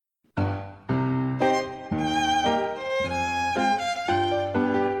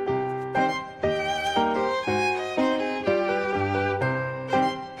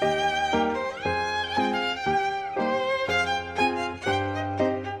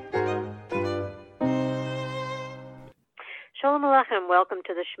Shalom Aleichem, welcome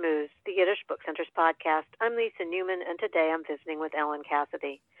to the Shmooze, the Yiddish Book Center's podcast. I'm Lisa Newman, and today I'm visiting with Ellen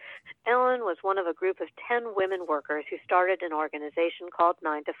Cassedy. Ellen was one of a group of 10 women workers who started an organization called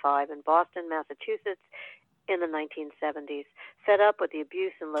 9 to 5 in Boston, Massachusetts in the 1970s. Fed up with the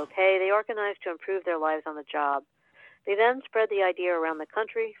abuse and low pay, they organized to improve their lives on the job. They then spread the idea around the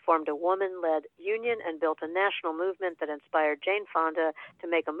country, formed a woman-led union, and built a national movement that inspired Jane Fonda to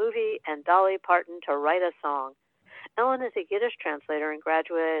make a movie and Dolly Parton to write a song. Ellen is a Yiddish translator and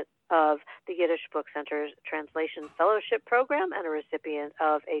graduate of the Yiddish Book Center's Translation Fellowship Program and a recipient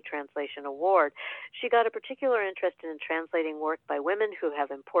of a translation award. She got a particular interest in translating work by women who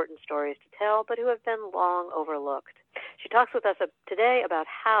have important stories to tell, but who have been long overlooked. She talks with us today about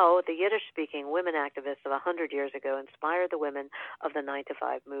how the Yiddish-speaking women activists of 100 years ago inspired the women of the 9 to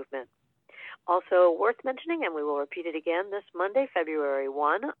 5 movement. Also worth mentioning, and we will repeat it again, this Monday, February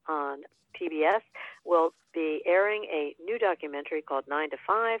 1 on PBS, will be airing a new documentary called 9 to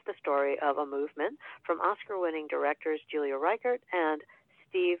 5, the story of a movement, from Oscar-winning directors Julia Reichert and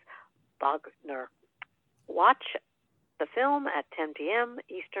Steve Bogner. Watch the film at 10 p.m.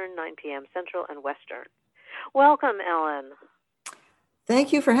 Eastern, 9 p.m. Central, and Western. Welcome, Ellen.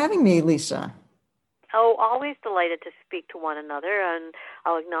 Thank you for having me, Lisa. Oh, always delighted to speak to one another, and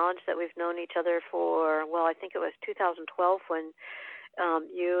I'll acknowledge that we've known each other for, well, I think it was 2012 when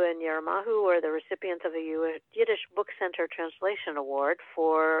you and Yermahu were the recipients of a Yiddish Book Center Translation Award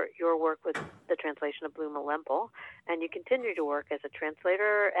for your work with the translation of Bluma Lempel, and you continue to work as a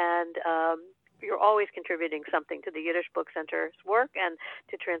translator, and you're always contributing something to the Yiddish Book Center's work and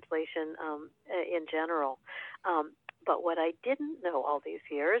to translation in general. But what I didn't know all these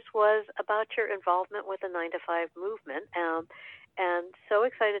years was about your involvement with the 9 to 5 movement, and so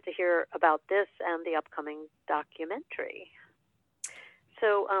excited to hear about this and the upcoming documentary.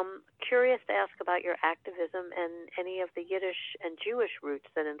 So curious to ask about your activism and any of the Yiddish and Jewish roots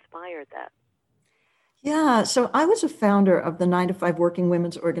that inspired that. Yeah, so I was a founder of the 9 to 5 Working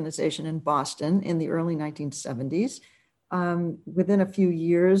Women's Organization in Boston in the early 1970s. Within a few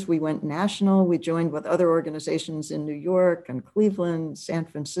years, we went national. We joined with other organizations in New York and Cleveland, San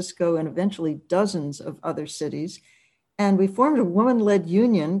Francisco, and eventually dozens of other cities. And we formed a woman-led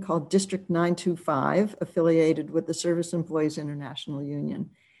union called District 925, affiliated with the Service Employees International Union.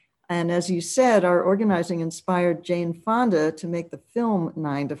 And as you said, our organizing inspired Jane Fonda to make the film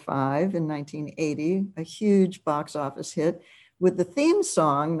 9 to 5 in 1980, a huge box office hit, with the theme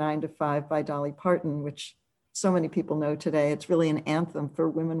song 9 to 5 by Dolly Parton, which so many people know today. It's really an anthem for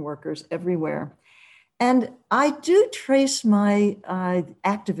women workers everywhere. And I do trace my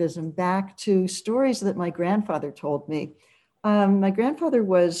activism back to stories that my grandfather told me. My grandfather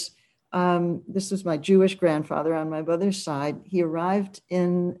was, this was my Jewish grandfather on my mother's side. He arrived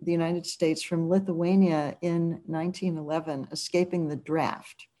in the United States from Lithuania in 1911, escaping the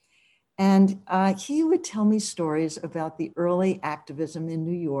draft. And he would tell me stories about the early activism in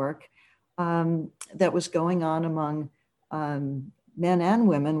New York that was going on among men and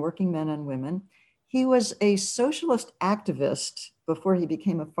women, working men and women. He was a socialist activist before he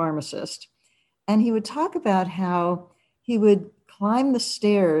became a pharmacist. And he would talk about how he would climb the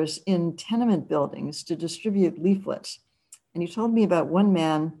stairs in tenement buildings to distribute leaflets. And he told me about one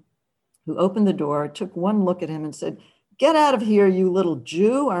man who opened the door, took one look at him and said, "Get out of here, you little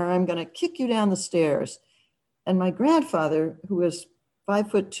Jew, or I'm going to kick you down the stairs." And my grandfather, who was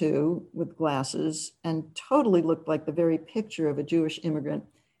 5'2" with glasses and totally looked like the very picture of a Jewish immigrant,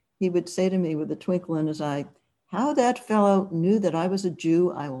 he would say to me with a twinkle in his eye, "How that fellow knew that I was a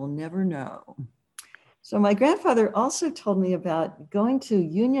Jew, I will never know." So my grandfather also told me about going to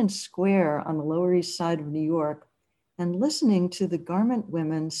Union Square on the Lower East Side of New York and listening to the garment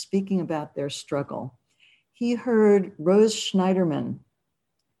women speaking about their struggle. He heard Rose Schneiderman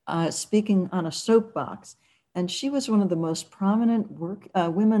speaking on a soapbox, and she was one of the most prominent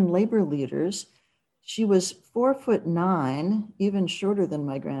women labor leaders. She was 4'9", even shorter than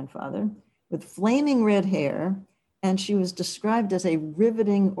my grandfather, with flaming red hair, and she was described as a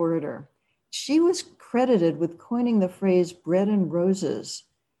riveting orator. She was credited with coining the phrase "bread and roses,"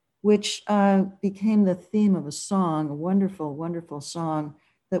 which became the theme of a song, a wonderful, wonderful song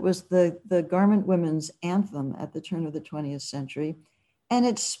that was the garment women's anthem at the turn of the 20th century. And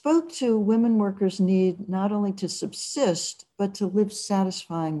it spoke to women workers' need not only to subsist, but to live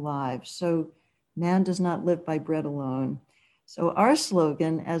satisfying lives. So man does not live by bread alone. So our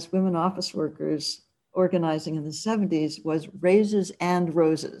slogan as women office workers organizing in the 70s was "Raises and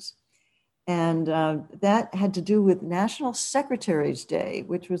Roses." And that had to do with National Secretaries Day,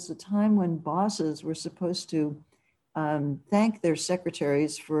 which was the time when bosses were supposed to thank their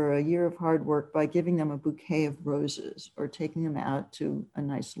secretaries for a year of hard work by giving them a bouquet of roses or taking them out to a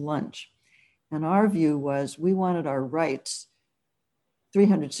nice lunch. And our view was we wanted our rights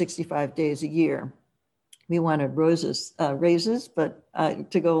 365 days a year. We wanted roses, raises, but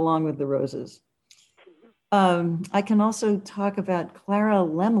to go along with the roses. I can also talk about Clara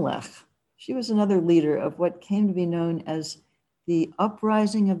Lemlech. She was another leader of what came to be known as the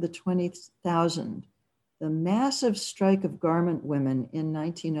Uprising of the 20,000, the massive strike of garment women in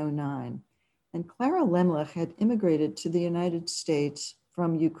 1909. And Clara Lemlech had immigrated to the United States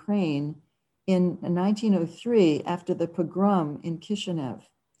from Ukraine in 1903 after the pogrom in Kishinev.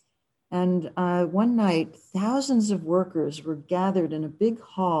 And one night, thousands of workers were gathered in a big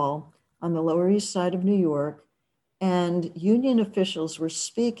hall on the Lower East Side of New York, and union officials were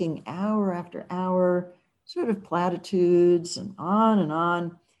speaking hour after hour, sort of platitudes and on and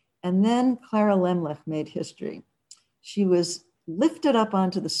on. And then Clara Lemlech made history. She was lifted up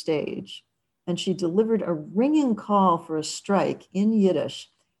onto the stage, and she delivered a ringing call for a strike in Yiddish.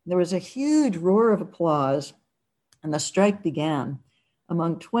 There was a huge roar of applause, and the strike began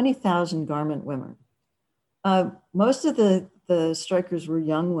among 20,000 garment women. Most of the strikers were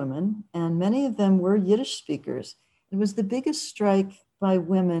young women, and many of them were Yiddish speakers. It was the biggest strike by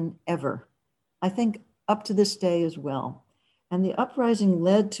women ever, I think up to this day as well. And the uprising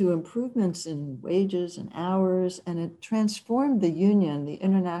led to improvements in wages and hours, and it transformed the union, the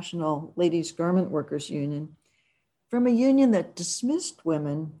International Ladies Garment Workers Union, from a union that dismissed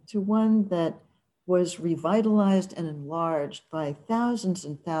women to one that was revitalized and enlarged by thousands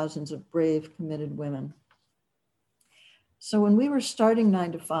and thousands of brave, committed women. So when we were starting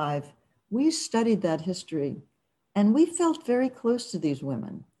 9 to 5, we studied that history, and we felt very close to these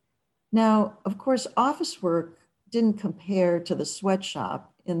women. Now, of course, office work didn't compare to the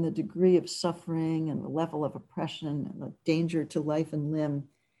sweatshop in the degree of suffering and the level of oppression and the danger to life and limb.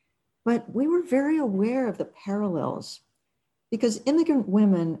 But we were very aware of the parallels, because immigrant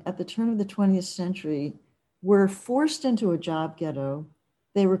women at the turn of the 20th century were forced into a job ghetto.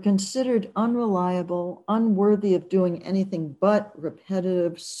 They were considered unreliable, unworthy of doing anything but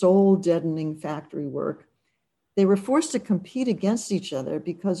repetitive, soul-deadening factory work. They were forced to compete against each other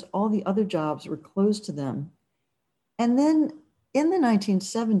because all the other jobs were closed to them. And then in the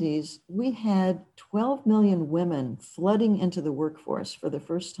 1970s, we had 12 million women flooding into the workforce for the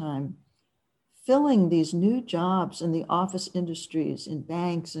first time, filling these new jobs in the office industries, in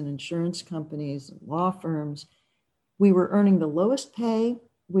banks and insurance companies, and law firms. We were earning the lowest pay.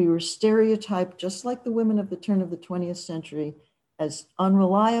 We were stereotyped, just like the women of the turn of the 20th century, as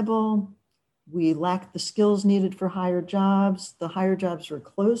unreliable. We lacked the skills needed for higher jobs. The higher jobs were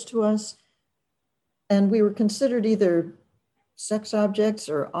closed to us. And we were considered either sex objects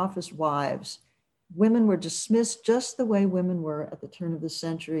or office wives. Women were dismissed just the way women were at the turn of the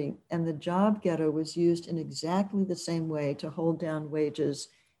century. And the job ghetto was used in exactly the same way to hold down wages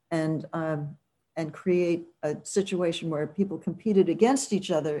and create a situation where people competed against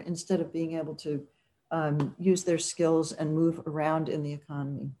each other instead of being able to use their skills and move around in the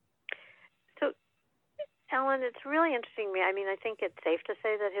economy. So, Ellen, it's really interesting to me. I mean, I think it's safe to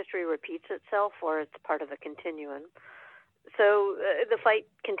say that history repeats itself, or it's part of a continuum. So the fight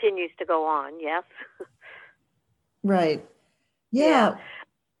continues to go on, yes? Right. Yeah.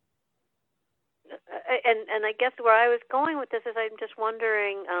 And I guess where I was going with this is I'm just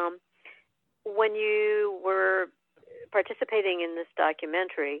wondering, when you were participating in this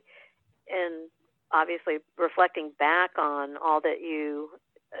documentary and obviously reflecting back on all that you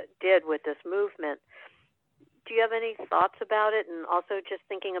did with this movement, do you have any thoughts about it? And also just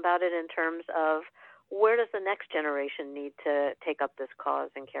thinking about it in terms of where does the next generation need to take up this cause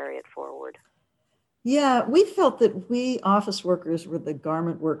and carry it forward? Yeah, we felt that we office workers were the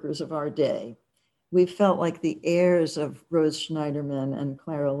garment workers of our day. We felt like the heirs of Rose Schneiderman and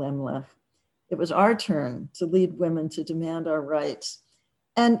Clara Lemlech. It was our turn to lead women to demand our rights.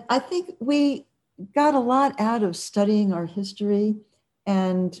 And I think we got a lot out of studying our history,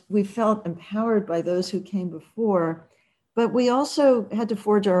 and we felt empowered by those who came before, but we also had to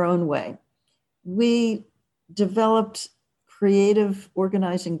forge our own way. We developed creative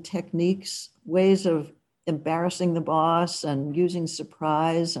organizing techniques, ways of embarrassing the boss and using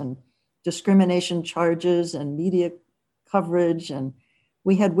surprise and discrimination charges and media coverage. And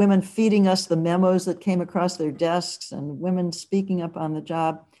we had women feeding us the memos that came across their desks and women speaking up on the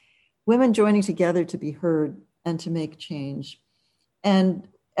job, women joining together to be heard and to make change. And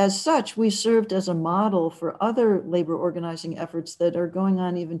as such, we served as a model for other labor organizing efforts that are going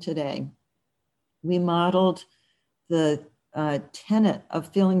on even today. We modeled the tenet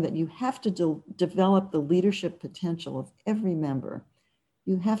of feeling that you have to develop the leadership potential of every member.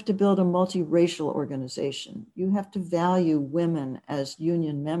 You have to build a multiracial organization. You have to value women as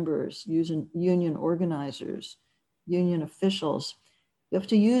union members, union organizers, union officials. You have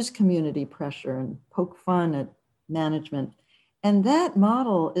to use community pressure and poke fun at management. And that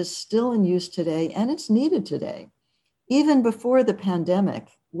model is still in use today, and it's needed today. Even before the pandemic,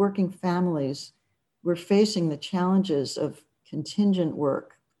 working families were facing the challenges of contingent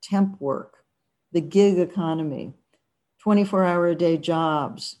work, temp work, the gig economy, 24-hour-a-day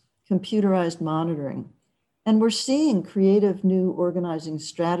jobs, computerized monitoring. And we're seeing creative new organizing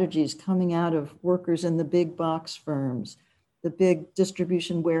strategies coming out of workers in the big box firms, the big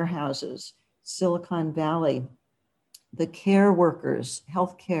distribution warehouses, Silicon Valley, the care workers,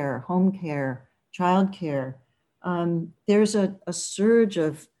 healthcare, home care, childcare. There's a surge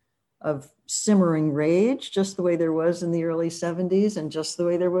of simmering rage, just the way there was in the early 70s and just the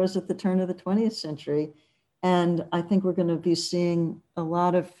way there was at the turn of the 20th century. And I think we're going to be seeing a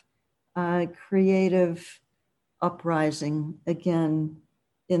lot of creative uprising again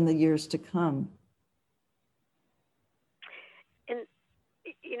in the years to come. And,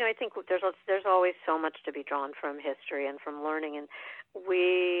 I think there's always so much to be drawn from history and from learning. And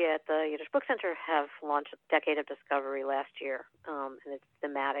we at the Yiddish Book Center have launched Decade of Discovery last year, and it's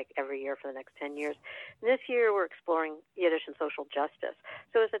thematic every year for the next 10 years. And this year we're exploring Yiddish and social justice.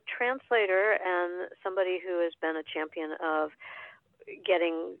 So as a translator and somebody who has been a champion of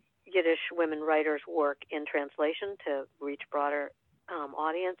getting Yiddish women writers' work in translation to reach broader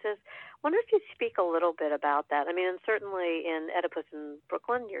audiences, I wonder if you'd speak a little bit about that. I mean, and certainly in Oedipus in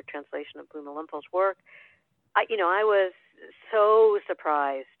Brooklyn, your translation of Bluma Limpel's work, I was so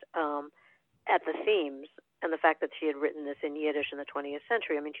surprised at the themes and the fact that she had written this in Yiddish in the 20th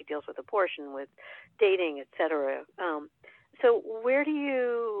century. I mean, she deals with abortion, with dating, et cetera. So where do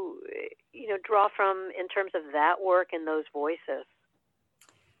you draw from in terms of that work and those voices?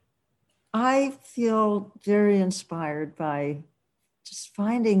 I feel very inspired by just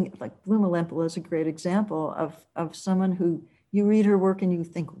finding, like Bluma Limpel is a great example of someone who you read her work and you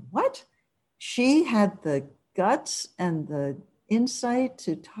think, what? She had the guts and the insight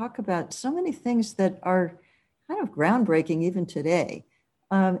to talk about so many things that are kind of groundbreaking even today.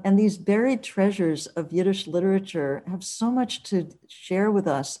 And these buried treasures of Yiddish literature have so much to share with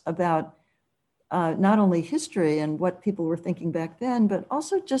us about not only history and what people were thinking back then, but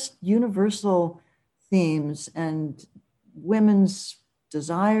also just universal themes and women's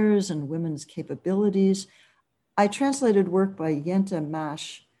desires and women's capabilities. I translated work by Yenta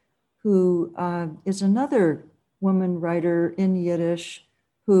Mash, who is another woman writer in Yiddish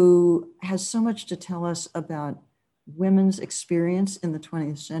who has so much to tell us about women's experience in the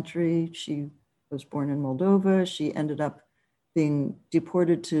 20th century. She was born in Moldova. She ended up being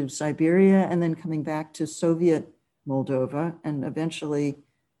deported to Siberia and then coming back to Soviet Moldova and eventually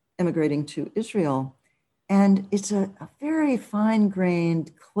immigrating to Israel. And it's a very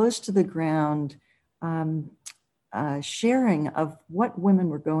fine-grained, close to the ground sharing of what women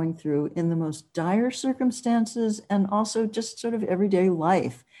were going through in the most dire circumstances and also just sort of everyday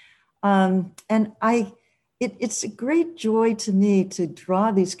life. And it's a great joy to me to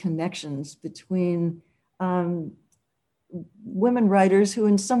draw these connections between women writers who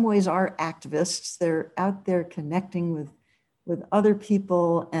in some ways are activists. They're out there connecting with other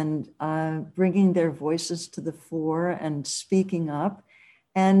people and bringing their voices to the fore and speaking up.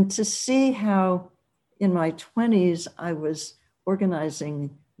 And to see how in my 20s, I was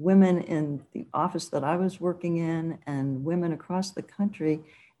organizing women in the office that I was working in and women across the country,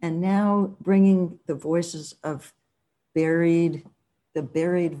 and now bringing the voices of the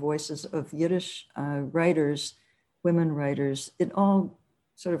buried voices of Yiddish writers, women writers. It all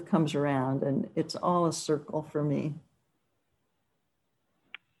sort of comes around and it's all a circle for me.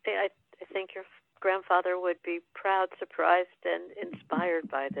 I think your grandfather would be proud, surprised, and inspired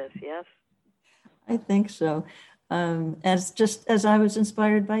by this, yes? I think so. As I was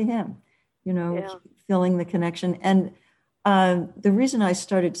inspired by him, feeling the connection. And the reason I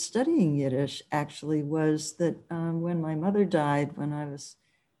started studying Yiddish actually was that when my mother died when I was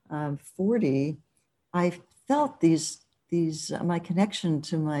 40, I felt my connection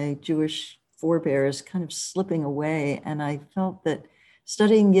to my Jewish forebears kind of slipping away. And I felt that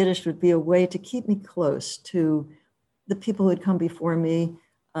studying Yiddish would be a way to keep me close to the people who had come before me,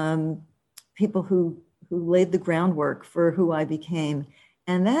 people who laid the groundwork for who I became.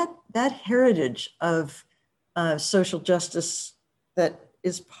 And that heritage of social justice that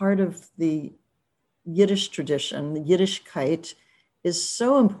is part of the Yiddish tradition, the Yiddishkeit, is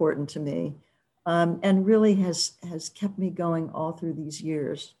so important to me. and really has kept me going all through these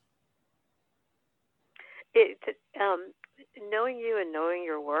years. Knowing you and knowing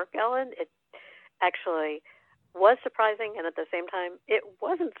your work, Ellen, it actually was surprising, and at the same time, it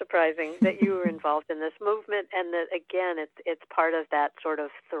wasn't surprising that you were involved in this movement, and that again, it's part of that sort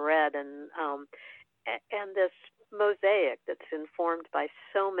of thread and this mosaic that's informed by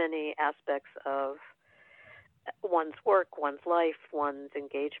so many aspects of one's work, one's life, one's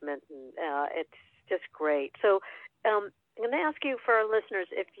engagement, and it's just great. So I'm going to ask you, for our listeners,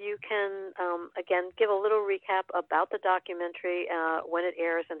 if you can, again, give a little recap about the documentary, when it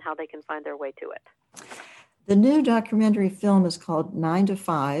airs, and how they can find their way to it. The new documentary film is called 9 to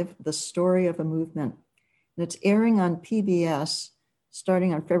 5, The Story of a Movement. And it's airing on PBS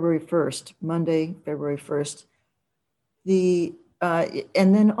starting on February 1st, Monday, February 1st.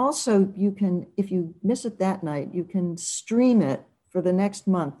 And then also you can, if you miss it that night, you can stream it for the next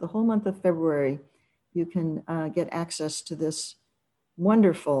month, the whole month of February. You can get access to this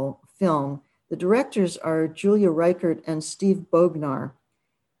wonderful film. The directors are Julia Reichert and Steve Bognar.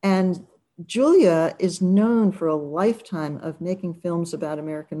 And Julia is known for a lifetime of making films about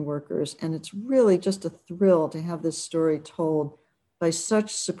American workers. And it's really just a thrill to have this story told by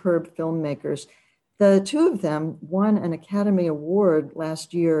such superb filmmakers. The two of them won an Academy Award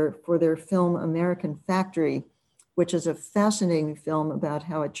last year for their film American Factory, which is a fascinating film about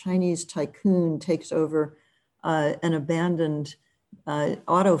how a Chinese tycoon takes over an abandoned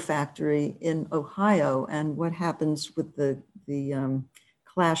auto factory in Ohio, and what happens with the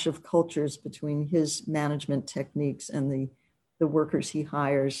clash of cultures between his management techniques and the workers he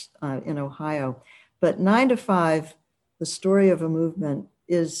hires in Ohio. But 9 to 5, The Story of a Movement,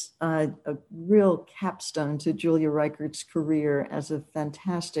 is a real capstone to Julia Reichert's career as a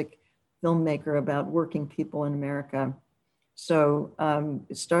fantastic filmmaker about working people in America. So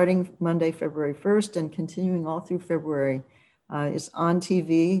starting Monday, February 1st, and continuing all through February, is on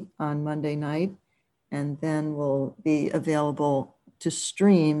TV on Monday night, and then will be available to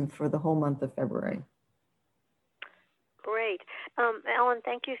stream for the whole month of February. Great. Ellen,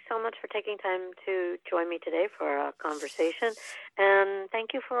 thank you so much for taking time to join me today for a conversation. And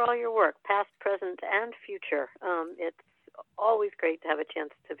thank you for all your work, past, present, and future. It's always great to have a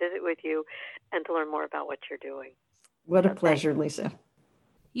chance to visit with you and to learn more about what you're doing. What a pleasure, Lisa.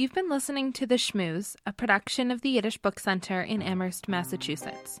 You've been listening to The Shmooze, a production of the Yiddish Book Center in Amherst,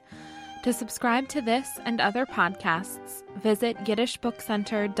 Massachusetts. To subscribe to this and other podcasts, visit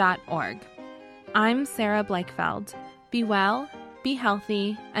yiddishbookcenter.org. I'm Sarah Blakefeld. Be well, be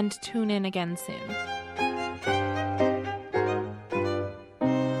healthy, and tune in again soon.